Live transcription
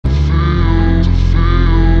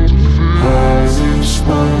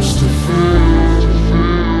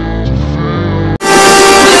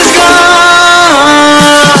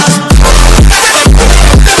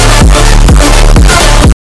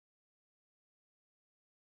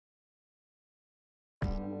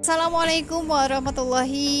Assalamualaikum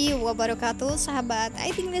warahmatullahi wabarakatuh, sahabat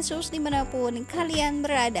Ayu Ting-Ting dimanapun kalian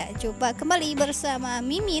berada. Jumpa kembali bersama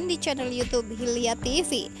Mimin di channel YouTube Hilya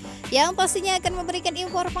TV, yang pastinya akan memberikan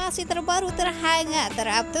informasi terbaru, terhangat,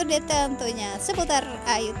 terupdate tentunya seputar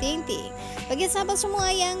Ayu Ting-Ting. Bagi sahabat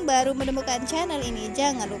semua yang baru menemukan channel ini,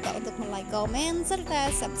 jangan lupa untuk like, komen,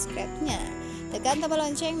 serta subscribe-nya. Tekan tombol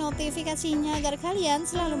lonceng notifikasinya agar kalian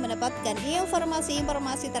selalu mendapatkan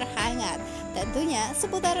informasi-informasi terhangat tentunya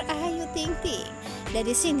seputar Ayu Ting-Ting. Dan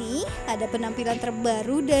di sini ada penampilan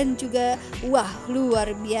terbaru dan juga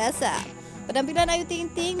luar biasa. Penampilan Ayu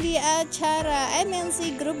Ting-Ting di acara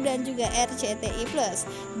Mnc Grup dan juga RCTI Plus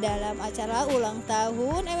dalam acara ulang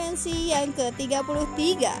tahun Mnc yang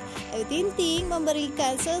ke-33. Ayu Ting-Ting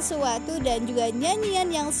memberikan sesuatu dan juga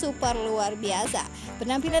nyanyian yang super luar biasa.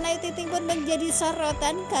 Penampilan Ayu Ting-Ting pun menjadi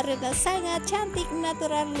sorotan karena sangat cantik,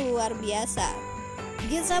 natural, luar biasa.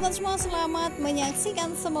 Jadi sahabat semua, selamat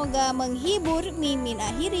menyaksikan, semoga menghibur. Mimin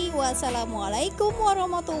akhiri, wassalamualaikum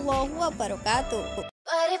warahmatullahi wabarakatuh.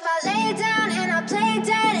 But if I lay down and I play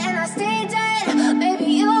dead and I stay dead, maybe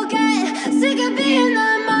you'll get sick of being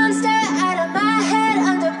the monster out of my head,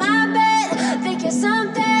 under my bed. Think you're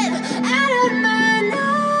something out of my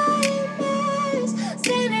nightmares,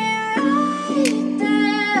 standing right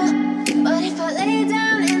there. But if I lay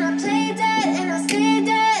down and I play dead and I stay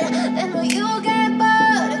dead, then will you get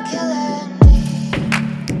bored of killing me?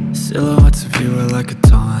 Silhouettes of you are like a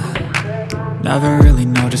taunt. Never really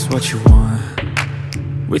know just what you want.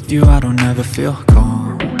 With you I don't ever feel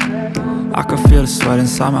calm. I can feel the sweat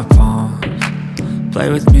inside my palms. Play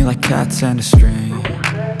with me like cats and a string.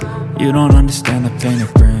 You don't understand the pain it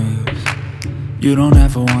brings. You don't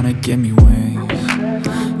ever wanna give me wings.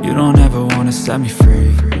 You don't ever wanna set me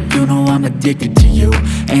free. You know I'm addicted to you,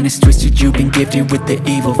 and it's twisted, you've been gifted with the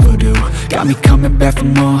evil voodoo. Got me coming back for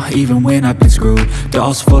more, even when I've been screwed.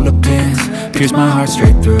 Dolls full of pins, pierce my heart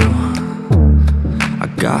straight through. I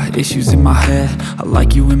got issues in my head, I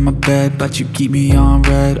like you in my bed, but you keep me on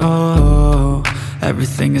red. Oh,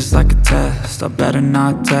 everything is like a test, I better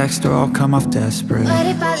not text or I'll come off desperate. But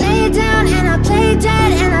if I lay down and I play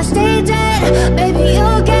dead and I stay dead, baby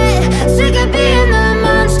you'll get sick of being the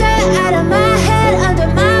monster out of my head, under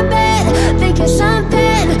my bed. Think you're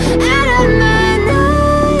something out of my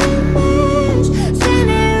nightmares,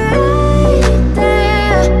 standing right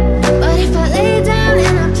there. But if I lay down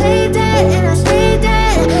and I play dead and I stay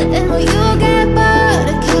dead, then will you get bored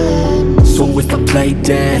of killing me? So if I play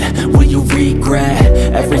dead, will you regret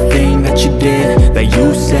everything that you did, that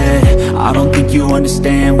you said? I don't think you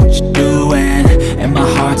understand what you're doing, and my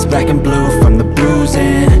heart's black and blue from the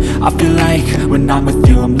bruising. I feel like when I'm with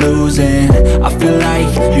you I'm losing. I feel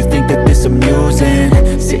like you think that this amusing,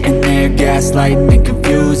 sitting there gaslighting and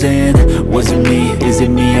confusing. Was it me? Is it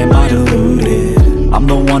me? Am I deluded? I'm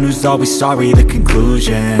the one who's always sorry, the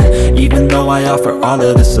conclusion, even though I offer all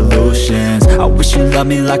of the solutions. I wish you loved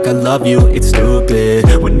me like I love you, it's stupid.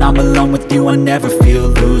 When I'm alone with you I never feel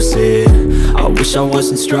lucid. I wish I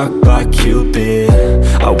wasn't struck by Cupid.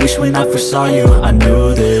 I wish when I first saw you I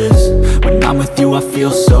knew this. When I'm with you I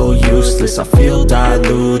feel so useless, I feel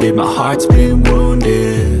diluted, my heart's been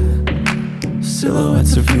wounded.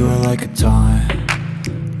 Silhouettes of you are like a taunt.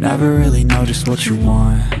 Never really know just what you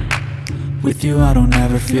want. With you I don't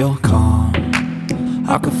ever feel calm.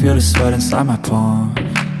 I can feel the sweat inside my palms.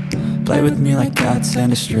 Play with me like cats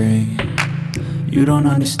and a string. You don't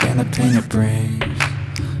understand the pain it brings.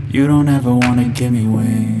 You don't ever wanna give me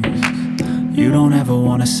wings. You don't ever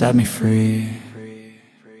wanna set me free.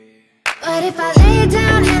 But if I lay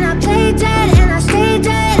down and I play dead and I stay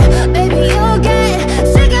dead, baby you'll get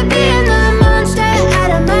sick of being the monster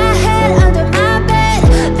out of my head, under my bed.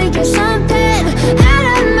 Think you're something out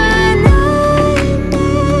of my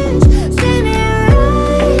nightmares, standing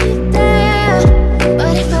right there.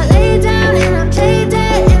 But if I lay down and I play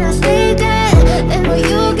dead and I stay dead, then will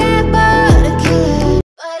you get bored of killing?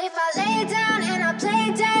 But if I lay down and I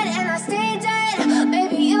play dead and I stay dead,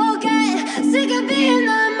 baby you'll get sick of being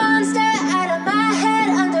the monster out of my head,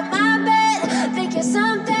 under my bed. Think you're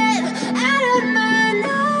something out of my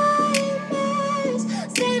nightmares,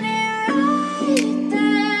 standing right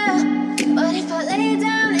there. But if I lay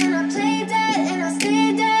down and I play dead and I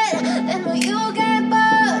stay dead, then will you get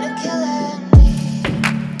bored of killing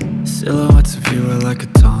me? Silhouettes of you are like a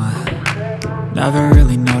taunt. Never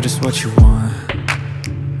really know just what you want.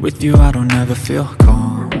 With you I don't ever feel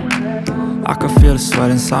calm. I can feel the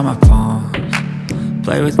sweat inside my palms.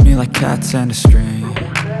 Play with me like cats and a string.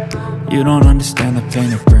 You don't understand the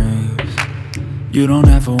pain it brings. You don't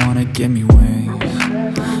ever wanna give me wings.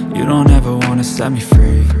 You don't ever wanna set me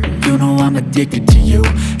free. You know I'm addicted to you.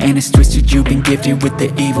 And it's twisted, you've been gifted with the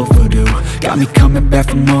evil voodoo. Got me coming back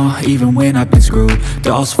for more, even when I've been screwed.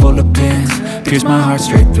 Dolls full of pins, pierce my heart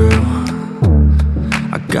straight through.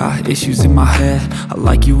 I got issues in my head, I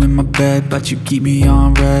like you in my bed, but you keep me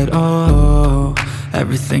on red. Oh,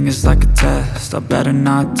 everything is like a test, I better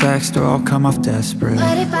not text or I'll come off desperate.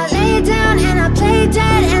 But if I lay down and I play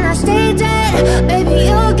dead and I stay dead, baby,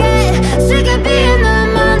 you'll get sick of being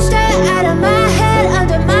the monster out of my head,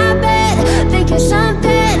 under my bed. Think you're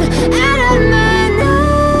something out of my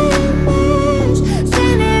nightmares,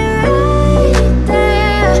 standing right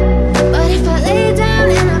there. But if I lay down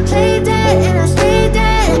and I play dead and I stay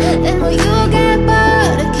dead, then will you get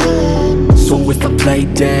bored of killing? So if I play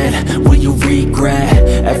dead, will you regret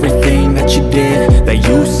everything that you did, that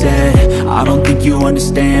you said? I don't think you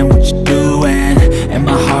understand what you're doing, and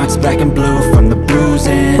my heart's black and blue from the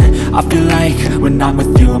bruising. I feel like when I'm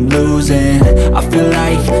with you I'm losing. I feel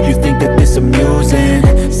like you think that this amusing,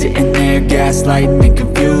 sitting there gaslighting and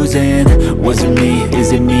confusing. Was it me?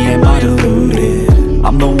 Is it me? Am I deluded?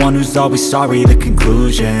 I'm the one who's always sorry, the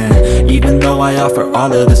conclusion, even though I offer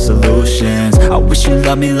all of the solutions. I wish you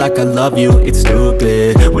loved me like I love you, it's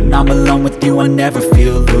stupid. When I'm alone with you I never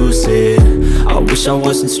feel lucid. I wish I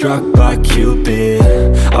wasn't struck by Cupid.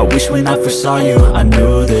 I wish when I first saw you I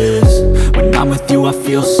knew this. When I'm with you I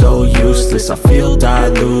feel so useless, I feel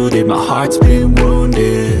diluted, my heart's been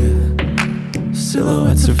wounded.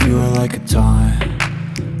 Silhouettes of you are like a taunt,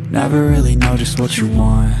 never really know just what you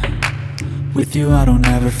want. With you I don't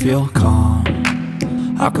ever feel calm,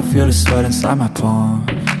 I can feel the sweat inside my palms.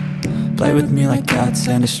 Play with me like cats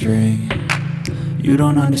and a string, you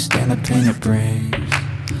don't understand the pain it brings.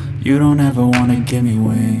 You don't ever wanna give me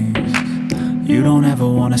wings, you don't ever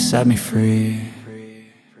wanna set me free.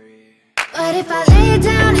 But if I lay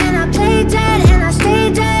down and I play dead and I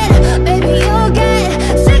stay dead, baby, you'll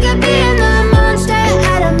get sick of being the monster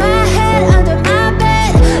out of my head, under my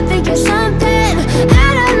bed. Think you're something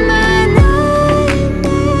out of my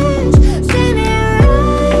nightmares, standing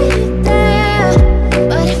right there.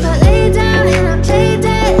 But if I lay down and I play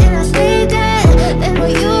dead and I stay dead, then will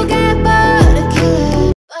you get bored of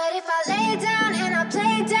killing? But if I lay down and I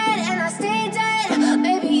play dead and I stay dead,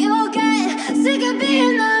 baby, you'll get sick of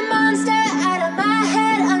being the monster out of my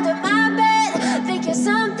head, under my bed. Think you're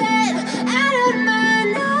something out of my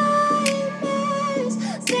nightmares,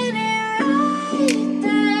 standing right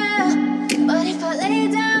there. But if I lay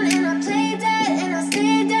down and I play dead and I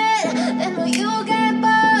stay dead, then will you get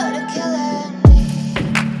bored of killing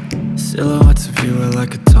me? Silhouettes of you are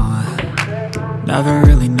like a taunt, never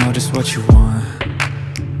really know just what you want.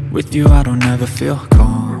 With you I don't ever feel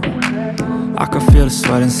calm, I can feel the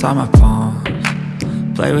sweat inside my palms.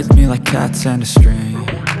 Play with me like cats and a string,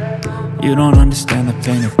 you don't understand the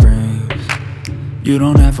pain it brings. You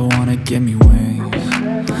don't ever wanna give me wings,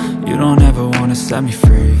 you don't ever wanna set me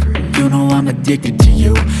free. You know I'm addicted to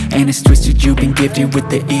you, and it's twisted, you've been gifted with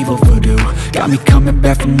the evil voodoo. Got me coming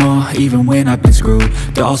back for more, even when I've been screwed.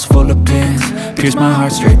 Dolls full of pins, pierce my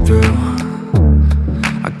heart straight through.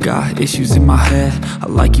 I got issues in my head, I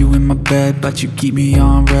like you in my bed, but you keep me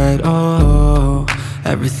on red. Oh,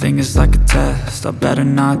 everything is like a test, I better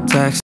not text.